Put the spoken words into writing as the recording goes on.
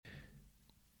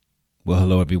Well,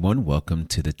 hello, everyone. Welcome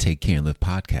to the Take Care and Live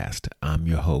podcast. I'm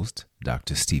your host,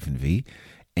 Dr. Stephen V.,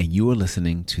 and you are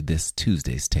listening to this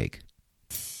Tuesday's Take.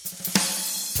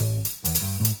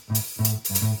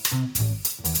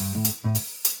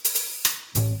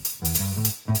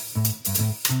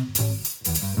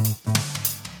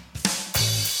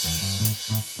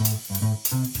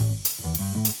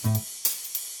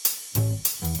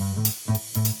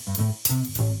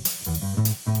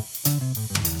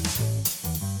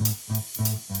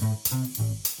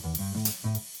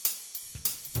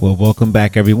 Well, welcome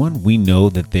back, everyone. We know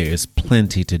that there is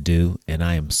plenty to do, and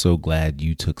I am so glad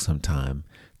you took some time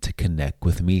to connect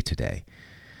with me today.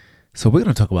 So we're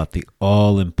going to talk about the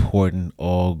all-important,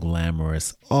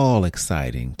 all-glamorous,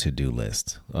 all-exciting to-do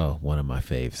list. Oh, one of my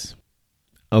faves.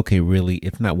 Okay, really,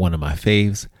 if not one of my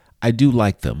faves, I do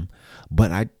like them,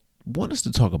 but I want us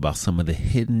to talk about some of the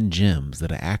hidden gems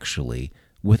that are actually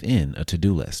within a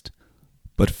to-do list.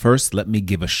 But first, let me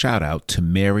give a shout out to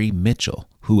Mary Mitchell,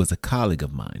 who is a colleague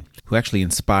of mine, who actually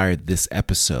inspired this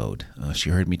episode. She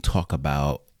heard me talk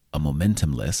about a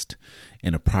momentum list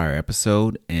in a prior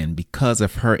episode, and because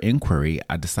of her inquiry,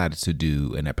 I decided to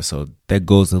do an episode that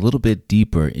goes a little bit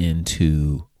deeper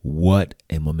into what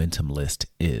a momentum list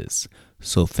is.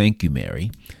 So thank you, Mary.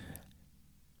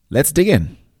 Let's dig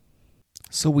in.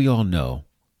 So we all know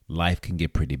life can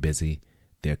get pretty busy.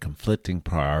 There are conflicting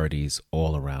priorities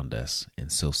all around us.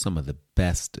 And so one of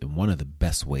the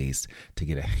best ways to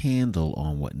get a handle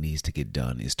on what needs to get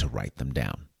done is to write them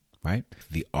down, right?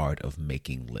 The art of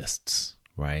making lists,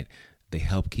 right? They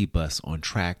help keep us on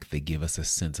track. They give us a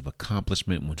sense of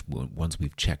accomplishment once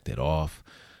we've checked it off.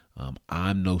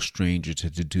 I'm no stranger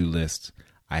to to-do lists.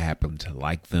 I happen to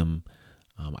like them.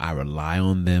 I rely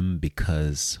on them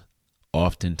because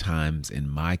oftentimes in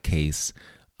my case,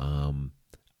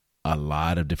 a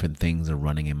lot of different things are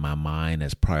running in my mind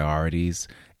as priorities,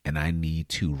 and I need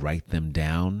to write them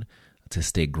down to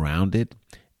stay grounded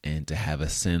and to have a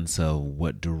sense of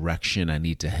what direction I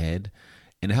need to head.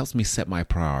 And it helps me set my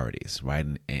priorities, right?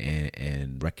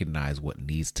 And recognize what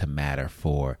needs to matter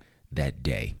for that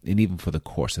day and even for the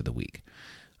course of the week.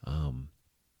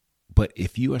 But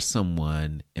if you are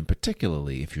someone, and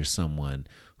particularly if you're someone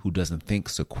who doesn't think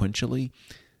sequentially,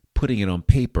 putting it on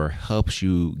paper helps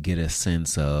you get a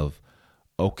sense of,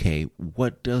 okay,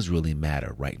 what does really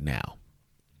matter right now?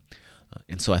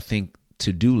 And so I think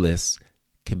to-do lists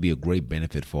can be a great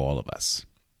benefit for all of us.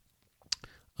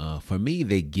 For me,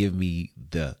 they give me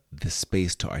the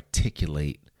space to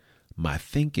articulate my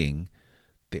thinking.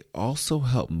 They also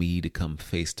help me to come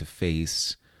face to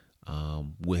face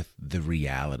with the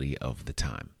reality of the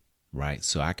time, right?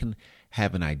 So I can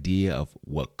have an idea of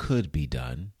what could be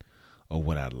done or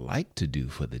what I'd like to do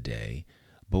for the day,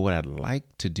 but what I'd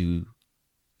like to do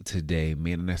today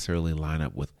may not necessarily line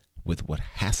up with what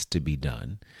has to be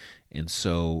done. And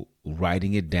so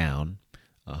writing it down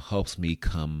helps me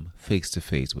come face to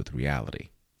face with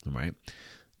reality, right?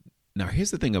 Now,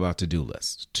 here's the thing about to-do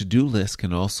lists. To-do lists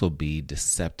can also be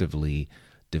deceptively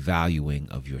devaluing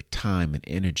of your time and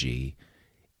energy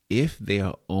if they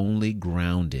are only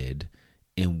grounded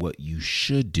in what you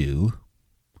should do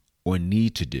or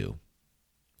need to do,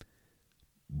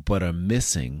 but are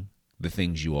missing the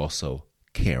things you also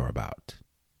care about,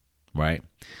 right?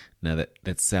 Now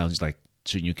that sounds like,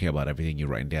 shouldn't you care about everything you're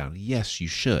writing down? Yes, you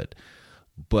should.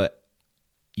 But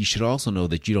you should also know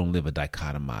that you don't live a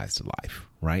dichotomized life,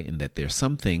 right? And that there's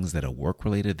some things that are work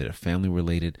related, that are family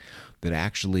related, that are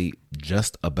actually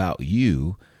just about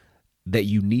you, that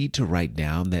you need to write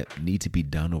down, that need to be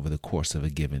done over the course of a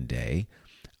given day,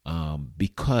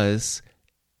 because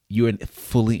you're a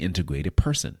fully integrated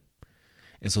person.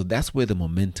 And so that's where the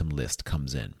momentum list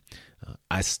comes in.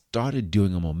 I started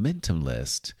doing a momentum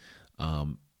list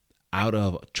out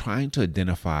of trying to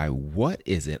identify what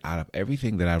is it out of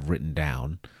everything that I've written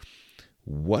down,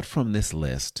 what from this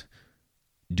list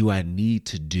do I need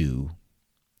to do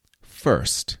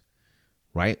first,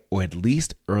 right? Or at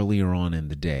least earlier on in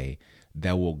the day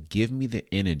that will give me the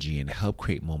energy and help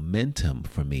create momentum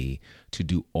for me to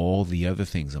do all the other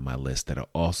things on my list that are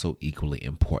also equally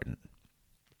important.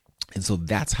 And so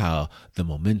that's how the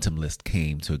momentum list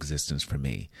came to existence for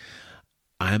me.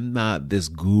 I'm not this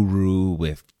guru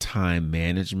with time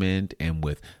management and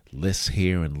with lists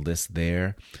here and lists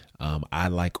there. I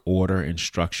like order and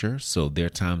structure. So there are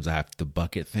times I have to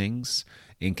bucket things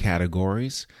in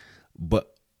categories.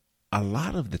 But a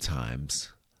lot of the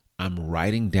times I'm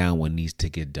writing down what needs to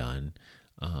get done.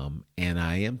 And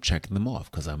I am checking them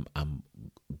off because I'm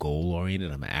goal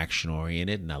oriented, I'm action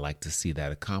oriented, and I like to see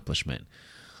that accomplishment.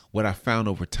 What I found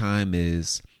over time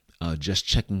is just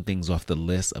checking things off the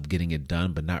list of getting it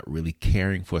done, but not really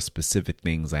caring for specific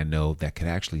things I know that could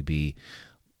actually be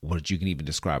what you can even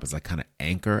describe as like kind of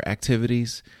anchor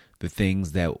activities. The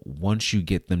things that once you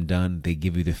get them done, they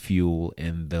give you the fuel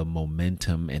and the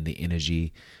momentum and the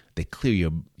energy. They clear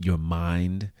your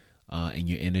mind and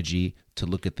your energy to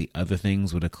look at the other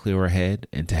things with a clearer head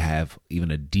and to have even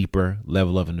a deeper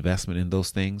level of investment in those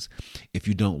things. If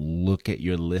you don't look at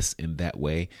your list in that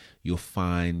way, you'll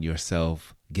find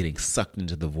yourself getting sucked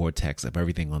into the vortex of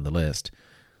everything on the list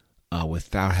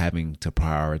without having to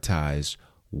prioritize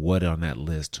what on that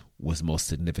list was most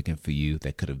significant for you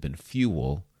that could have been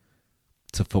fuel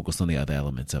to focus on the other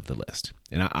elements of the list.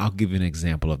 And I'll give you an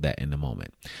example of that in a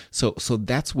moment. So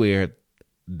that's where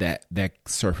that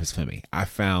surfaced for me. I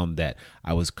found that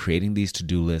I was creating these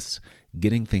to-do lists,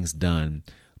 getting things done,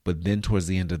 but then towards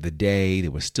the end of the day,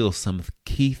 there were still some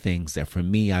key things that for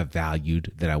me I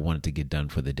valued that I wanted to get done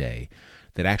for the day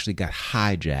that actually got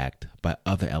hijacked by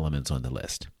other elements on the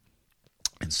list.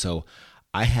 And so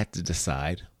I had to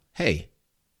decide, hey,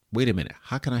 wait a minute,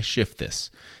 how can I shift this?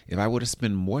 If I were to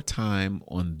spend more time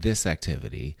on this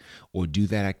activity or do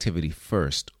that activity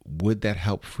first, would that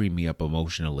help free me up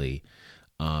emotionally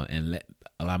and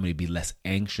allow me to be less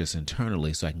anxious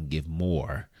internally so I can give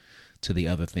more to the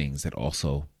other things that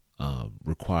also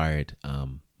required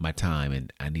my time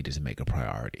and I needed to make a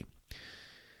priority?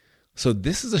 So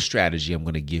this is a strategy I'm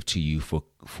going to give to you for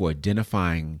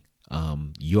identifying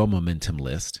your momentum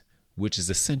list, which is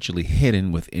essentially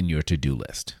hidden within your to-do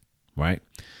list, right?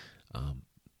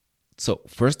 So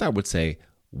first I would say,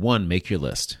 one, make your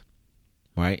list,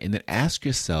 right? And then ask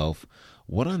yourself,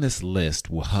 what on this list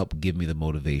will help give me the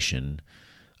motivation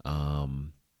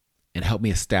and help me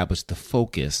establish the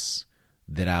focus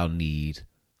that I'll need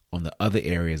on the other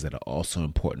areas that are also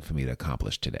important for me to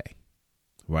accomplish today,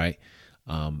 right?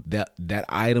 That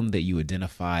item that you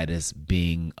identified as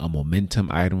being a momentum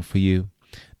item for you,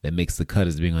 that makes the cut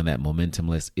as being on that momentum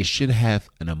list, it should have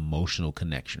an emotional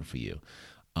connection for you.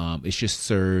 It should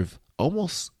serve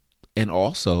almost and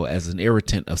also as an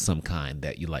irritant of some kind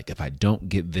that you like. If I don't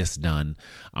get this done,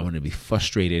 I'm going to be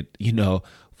frustrated,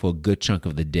 for a good chunk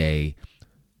of the day.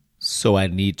 So I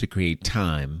need to create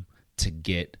time to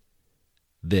get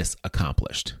this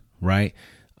accomplished, right?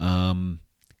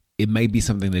 It may be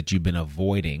something that you've been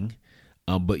avoiding,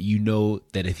 but you know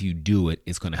that if you do it,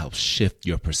 it's going to help shift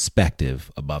your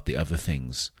perspective about the other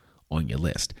things on your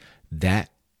list.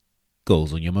 That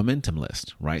goes on your momentum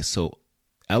list, right? So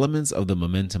elements of the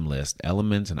momentum list,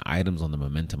 elements and items on the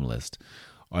momentum list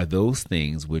are those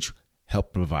things which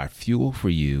help provide fuel for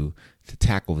you to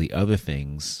tackle the other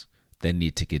things that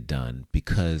need to get done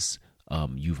because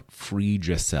you've freed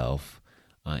yourself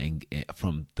and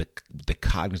from the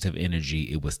cognitive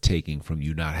energy it was taking from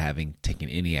you not having taken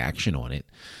any action on it.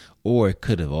 Or it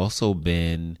could have also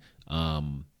been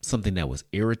something that was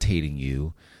irritating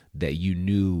you that you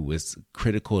knew was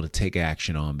critical to take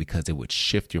action on because it would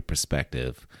shift your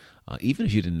perspective. Even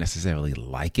if you didn't necessarily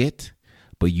like it,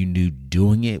 but you knew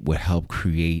doing it would help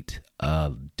create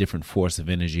a different force of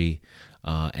energy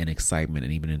and excitement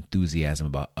and even enthusiasm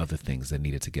about other things that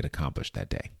needed to get accomplished that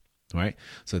day. Right?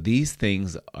 So these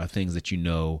things are things that you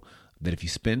know that if you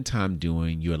spend time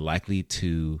doing, you're likely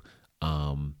to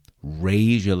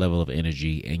raise your level of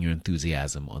energy and your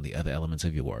enthusiasm on the other elements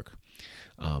of your work.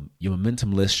 Your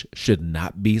momentum list should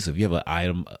not be, so if you have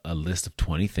a list of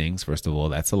 20 things, first of all,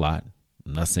 that's a lot.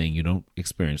 I'm not saying you don't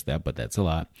experience that, but that's a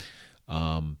lot.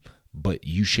 But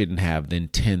you shouldn't have then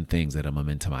 10 things that are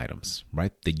momentum items,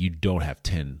 right? That you don't have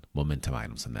 10 momentum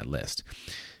items on that list.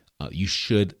 You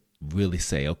should really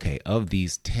say, okay, of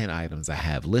these 10 items I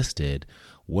have listed,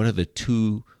 what are the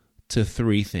 2 to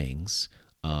 3 things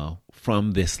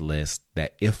from this list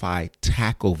that if I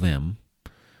tackle them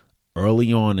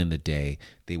early on in the day,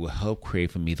 they will help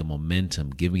create for me the momentum,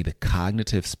 give me the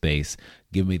cognitive space,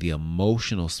 give me the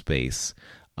emotional space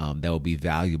that will be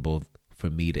valuable for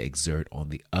me to exert on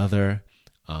the other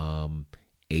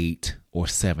 8 or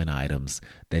 7 items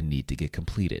that need to get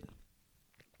completed.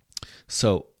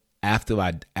 So after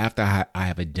I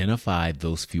have identified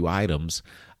those few items,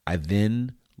 I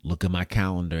then look at my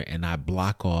calendar and I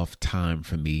block off time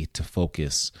for me to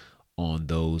focus on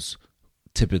those.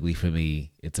 Typically for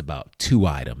me, it's about 2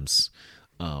 items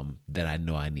that I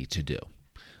know I need to do.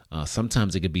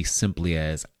 Sometimes it could be simply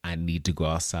as I need to go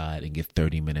outside and get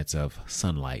 30 minutes of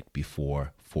sunlight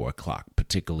before 4 o'clock,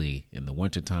 particularly in the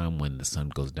wintertime when the sun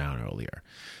goes down earlier.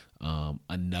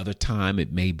 Another time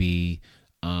it may be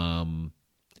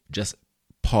just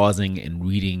pausing and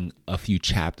reading a few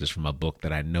chapters from a book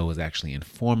that I know is actually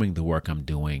informing the work I'm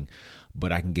doing,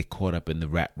 but I can get caught up in the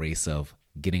rat race of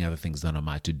getting other things done on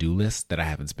my to-do list that I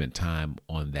haven't spent time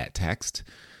on that text.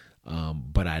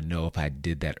 But I know if I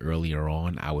did that earlier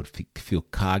on, I would feel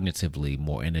cognitively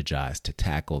more energized to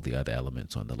tackle the other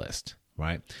elements on the list.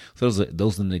 Right. So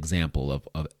those are an example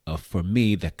of for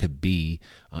me, that could be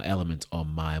elements on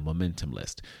my momentum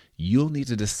list. You'll need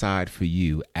to decide for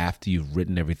you, after you've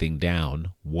written everything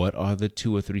down, what are the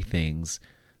 2 or 3 things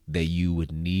that you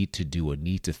would need to do or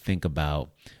need to think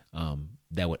about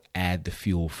that would add the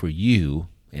fuel for you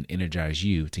and energize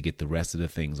you to get the rest of the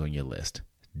things on your list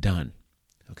done.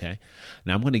 Okay.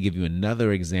 Now I'm going to give you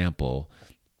another example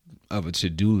of a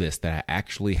to-do list that I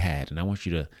actually had, and I want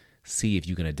you to see if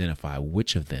you can identify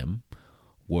which of them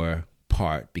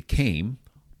became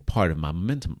part of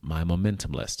my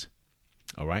momentum list.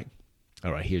 All right.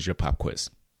 Here's your pop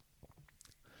quiz.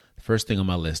 The first thing on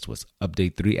my list was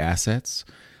update 3 assets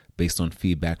based on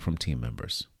feedback from team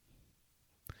members.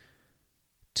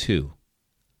 2,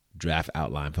 draft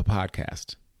outline for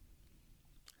podcast.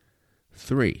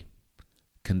 3,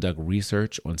 conduct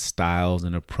research on styles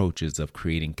and approaches of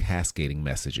creating cascading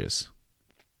messages.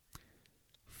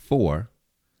 4,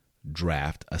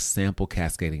 draft a sample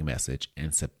cascading message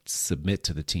and submit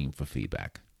to the team for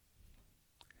feedback.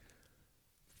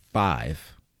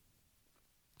 5,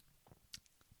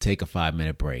 take a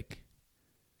 5-minute break,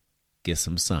 get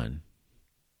some sun,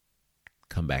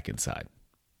 come back inside.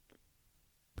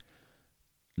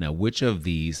 Now, which of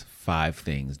these 5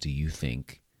 things do you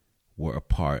think were a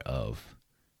part of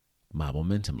my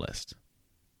momentum list?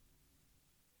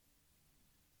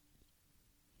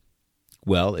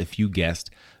 Well, if you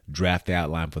guessed draft the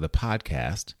outline for the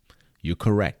podcast, you're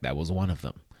correct. That was one of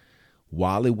them.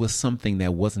 While it was something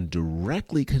that wasn't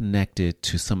directly connected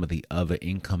to some of the other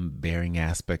income-bearing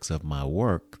aspects of my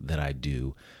work that I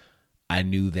do, I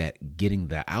knew that getting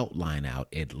the outline out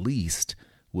at least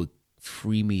would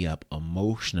free me up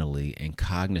emotionally and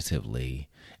cognitively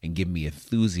and give me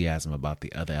enthusiasm about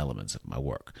the other elements of my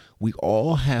work. We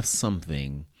all have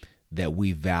something that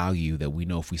we value that we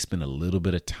know if we spend a little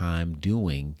bit of time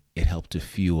doing, it helps to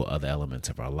fuel other elements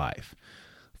of our life.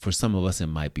 For some of us, it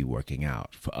might be working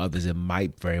out. For others, it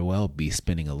might very well be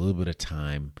spending a little bit of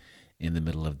time in the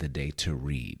middle of the day to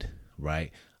read,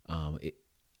 right?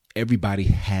 Everybody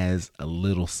has a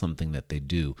little something that they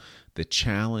do. The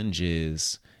challenge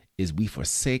is we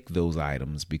forsake those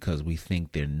items because we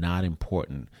think they're not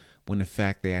important, when in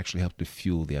fact they actually help to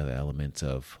fuel the other elements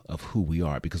of who we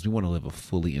are, because we want to live a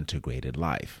fully integrated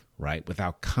life, right?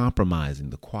 Without compromising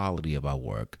the quality of our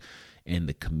work and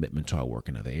the commitment to our work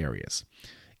in other areas.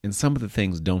 And some of the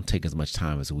things don't take as much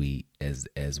time as we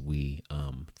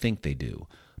think they do.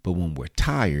 But when we're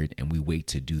tired and we wait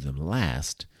to do them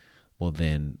last, well,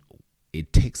 then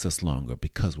it takes us longer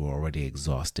because we're already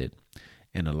exhausted.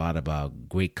 And a lot of our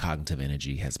great cognitive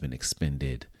energy has been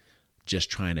expended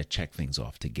just trying to check things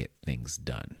off to get things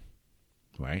done,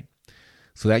 right?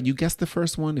 So that you guessed the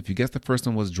first one. If you guessed the first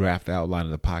one was draft the outline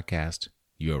of the podcast,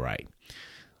 you're right.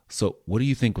 So what do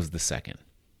you think was the second?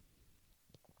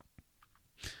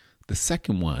 The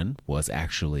second one was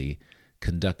actually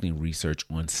conducting research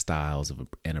on styles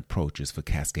and approaches for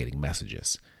cascading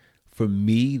messages. For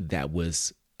me, that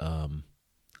was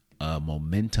a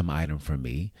momentum item for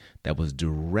me that was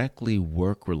directly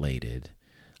work related.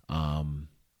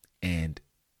 And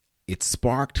it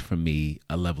sparked for me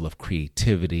a level of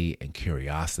creativity and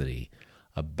curiosity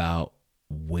about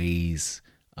ways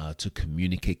to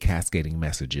communicate cascading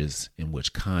messages, in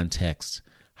which context,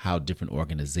 how different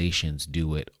organizations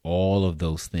do it. All of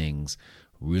those things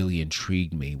really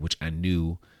intrigued me, which I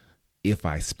knew if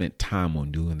I spent time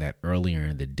on doing that earlier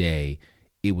in the day,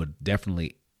 it would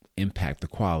definitely impact the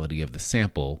quality of the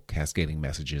sample cascading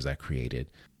messages I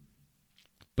created.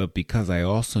 But because I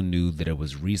also knew that it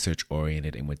was research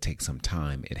oriented and would take some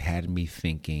time, it had me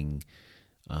thinking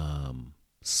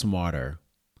smarter,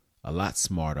 a lot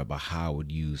smarter about how I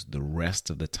would use the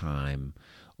rest of the time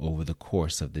over the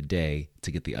course of the day to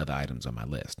get the other items on my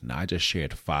list. Now, I just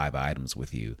shared 5 items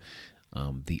with you.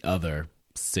 The other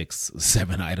 6,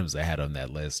 7 items I had on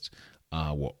that list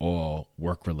were all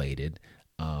work related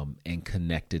and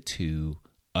connected to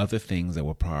other things that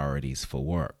were priorities for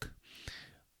work.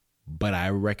 But I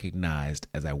recognized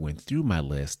as I went through my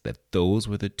list that those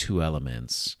were the 2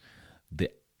 elements.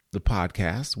 The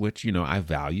podcast, which, I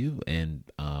value and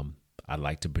I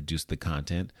like to produce the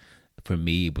content. For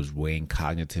me, it was weighing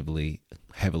cognitively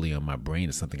heavily on my brain.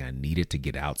 It's something I needed to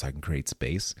get out so I can create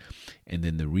space. And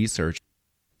then the research,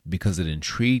 because it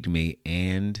intrigued me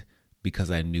and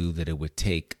because I knew that it would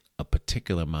take a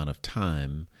particular amount of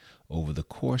time over the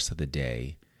course of the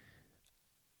day,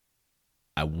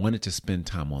 I wanted to spend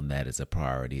time on that as a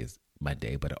priority my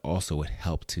day, but it also would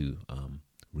help to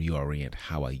reorient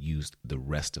how I used the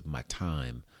rest of my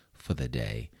time for the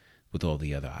day with all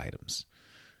the other items.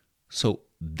 So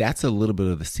that's a little bit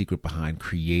of the secret behind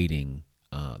creating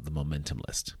the momentum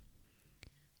list.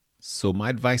 So my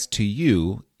advice to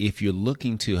you, if you're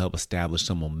looking to help establish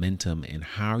some momentum in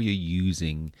how you're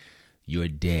using your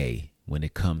day when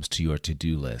it comes to your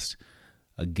to-do list,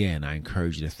 again, I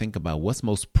encourage you to think about what's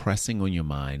most pressing on your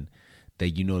mind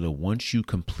that you know that once you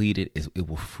complete it, it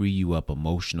will free you up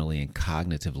emotionally and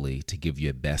cognitively to give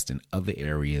your best in other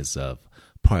areas of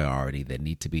priority that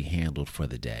need to be handled for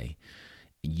the day.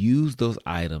 Use those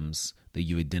items that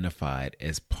you identified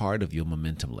as part of your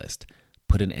momentum list.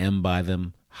 Put an M by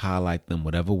them, highlight them,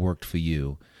 whatever worked for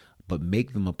you, but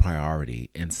make them a priority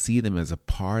and see them as a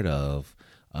part of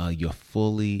your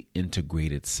fully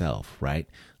integrated self, right?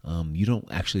 You don't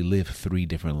actually live 3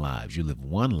 different lives. You live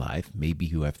one life. Maybe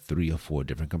you have 3 or 4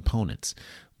 different components,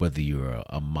 whether you're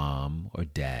a mom or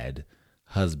dad,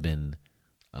 husband,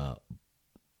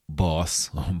 boss,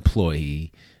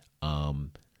 employee,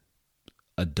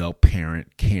 adult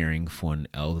parent caring for an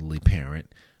elderly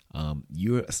parent.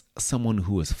 You're someone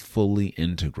who is fully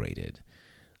integrated.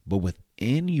 But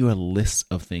within your list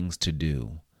of things to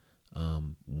do,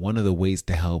 one of the ways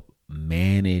to help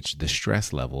manage the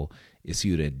stress level is for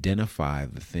you to identify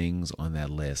the things on that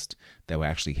list that will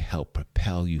actually help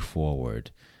propel you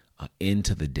forward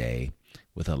into the day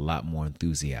with a lot more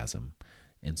enthusiasm.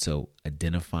 And so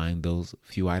identifying those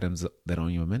few items that are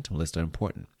on your momentum list are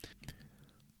important.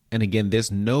 And again,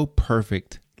 there's no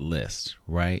perfect list,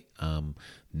 right?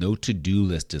 No to-do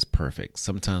list is perfect.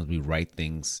 Sometimes we write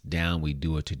things down, we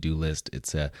do a to-do list.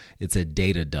 It's a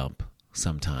data dump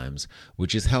sometimes,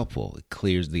 which is helpful. It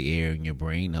clears the air in your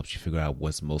brain, helps you figure out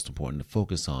what's most important to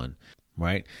focus on,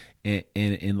 right?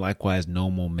 And likewise, no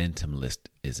momentum list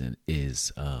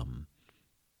is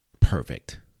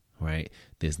perfect, right?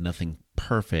 There's nothing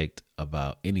perfect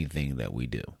about anything that we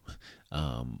do.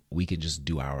 We can just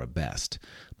do our best,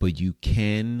 but you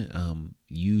can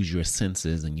use your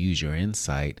senses and use your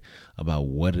insight about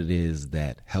what it is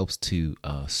that helps to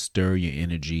stir your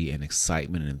energy and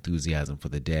excitement and enthusiasm for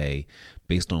the day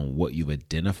based on what you've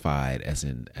identified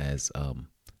as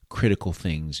critical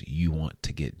things you want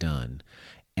to get done,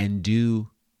 and do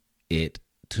it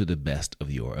to the best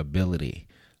of your ability.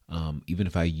 Even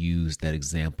if I use that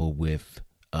example with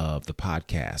the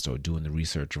podcast or doing the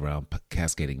research around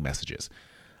cascading messages,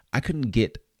 I couldn't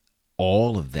get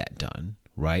all of that done,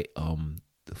 right?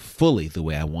 Fully the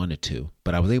way I wanted to,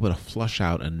 but I was able to flush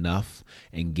out enough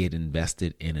and get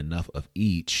invested in enough of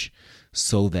each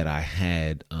so that I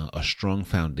had a strong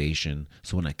foundation.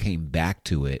 So when I came back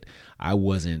to it, I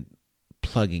wasn't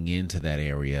plugging into that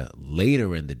area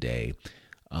later in the day,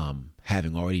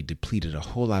 having already depleted a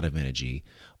whole lot of energy,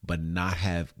 but not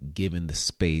have given the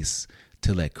space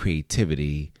to let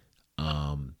creativity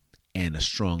and a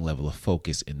strong level of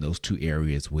focus in those 2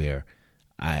 areas where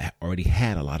I already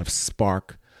had a lot of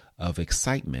spark of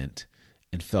excitement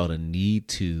and felt a need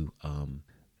to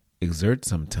exert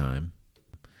some time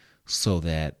so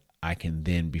that I can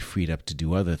then be freed up to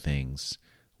do other things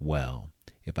well.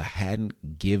 If I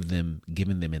hadn't given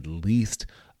them at least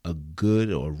a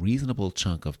good or reasonable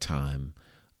chunk of time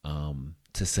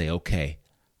to say, okay,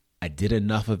 I did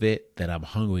enough of it that I'm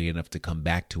hungry enough to come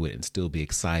back to it and still be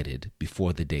excited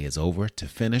before the day is over to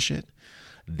finish it.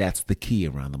 That's the key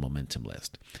around the momentum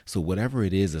list. So whatever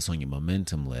it is that's on your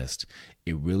momentum list,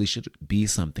 it really should be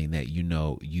something that you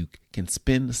know you can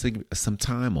spend some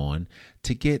time on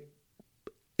to get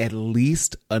at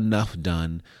least enough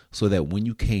done so that when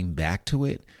you came back to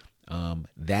it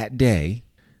that day,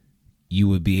 you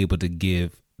would be able to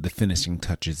give the finishing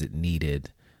touches it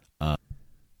needed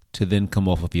to then come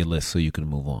off of your list so you can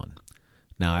move on.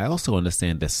 Now, I also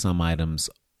understand that some items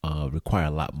require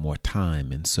a lot more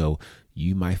time. And so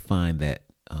you might find that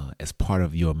as part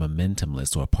of your momentum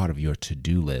list or part of your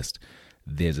to-do list,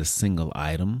 there's a single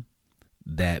item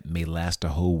that may last a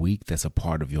whole week that's a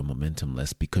part of your momentum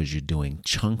list because you're doing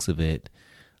chunks of it,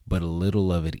 but a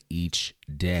little of it each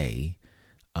day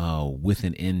with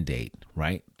an end date,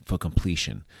 right, for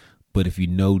completion. But if you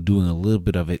know doing a little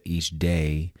bit of it each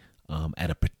day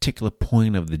at a particular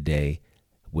point of the day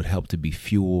would help to be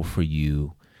fuel for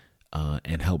you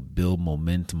and help build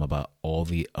momentum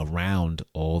around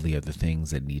all the other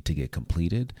things that need to get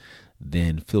completed,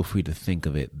 then feel free to think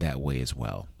of it that way as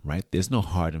well, right? There's no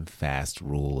hard and fast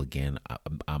rule. Again,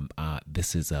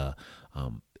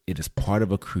 it is part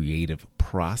of a creative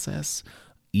process,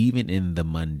 even in the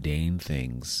mundane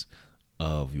things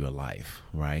of your life,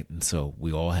 right? And so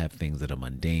we all have things that are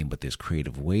mundane, but there's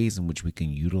creative ways in which we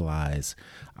can utilize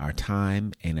our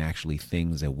time and actually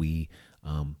things that we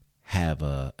have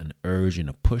an urge and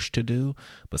a push to do,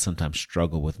 but sometimes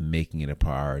struggle with making it a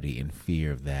priority in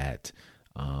fear that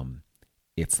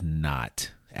it's not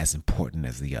as important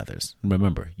as the others.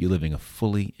 Remember, you're living a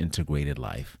fully integrated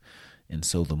life. And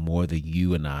so the more that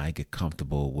you and I get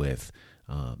comfortable with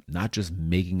not just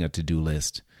making a to-do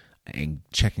list and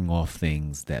checking off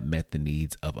things that met the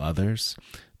needs of others,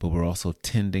 but we're also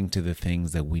tending to the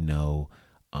things that we know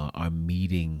are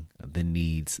meeting the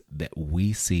needs that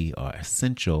we see are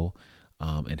essential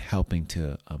and helping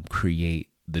to create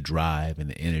the drive and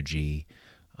the energy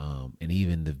and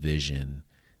even the vision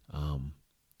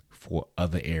for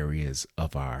other areas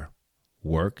of our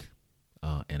work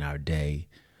and our day,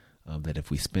 that if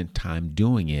we spent time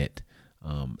doing it,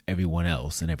 everyone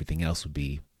else and everything else would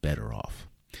be better off.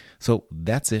 So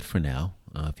that's it for now.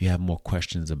 If you have more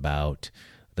questions about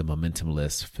the Momentum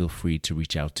List, feel free to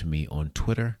reach out to me on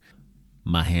Twitter.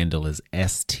 My handle is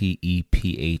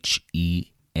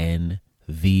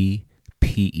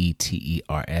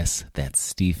StephenVPeters. That's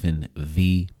Stephen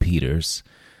V. Peters.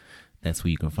 That's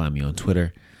where you can find me on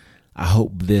Twitter. I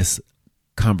hope this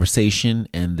conversation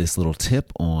and this little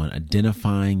tip on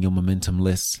identifying your momentum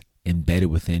lists embedded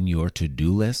within your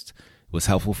to-do list was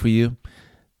helpful for you.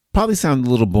 Probably sounded a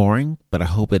little boring, but I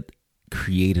hope it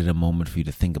created a moment for you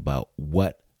to think about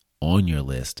what on your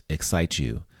list excites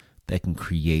you that can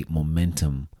create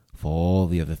momentum for all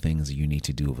the other things that you need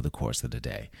to do over the course of the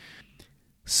day.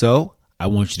 So I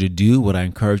want you to do what I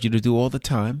encourage you to do all the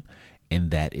time,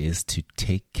 and that is to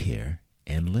take care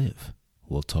and live.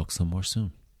 We'll talk some more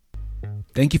soon.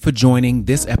 Thank you for joining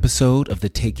this episode of the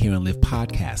Take Care and Live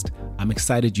podcast. I'm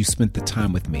excited you spent the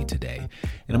time with me today,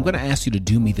 and I'm going to ask you to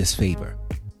do me this favor.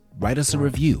 Write us a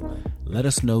review. Let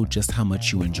us know just how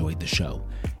much you enjoyed the show.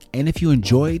 And if you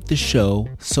enjoyed the show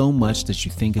so much that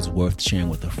you think it's worth sharing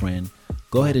with a friend,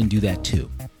 go ahead and do that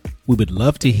too. We would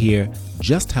love to hear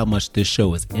just how much this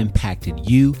show has impacted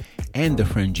you and the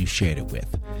friends you shared it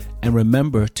with. And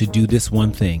remember to do this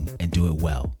one thing and do it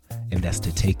well, and that's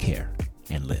to take care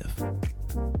and live.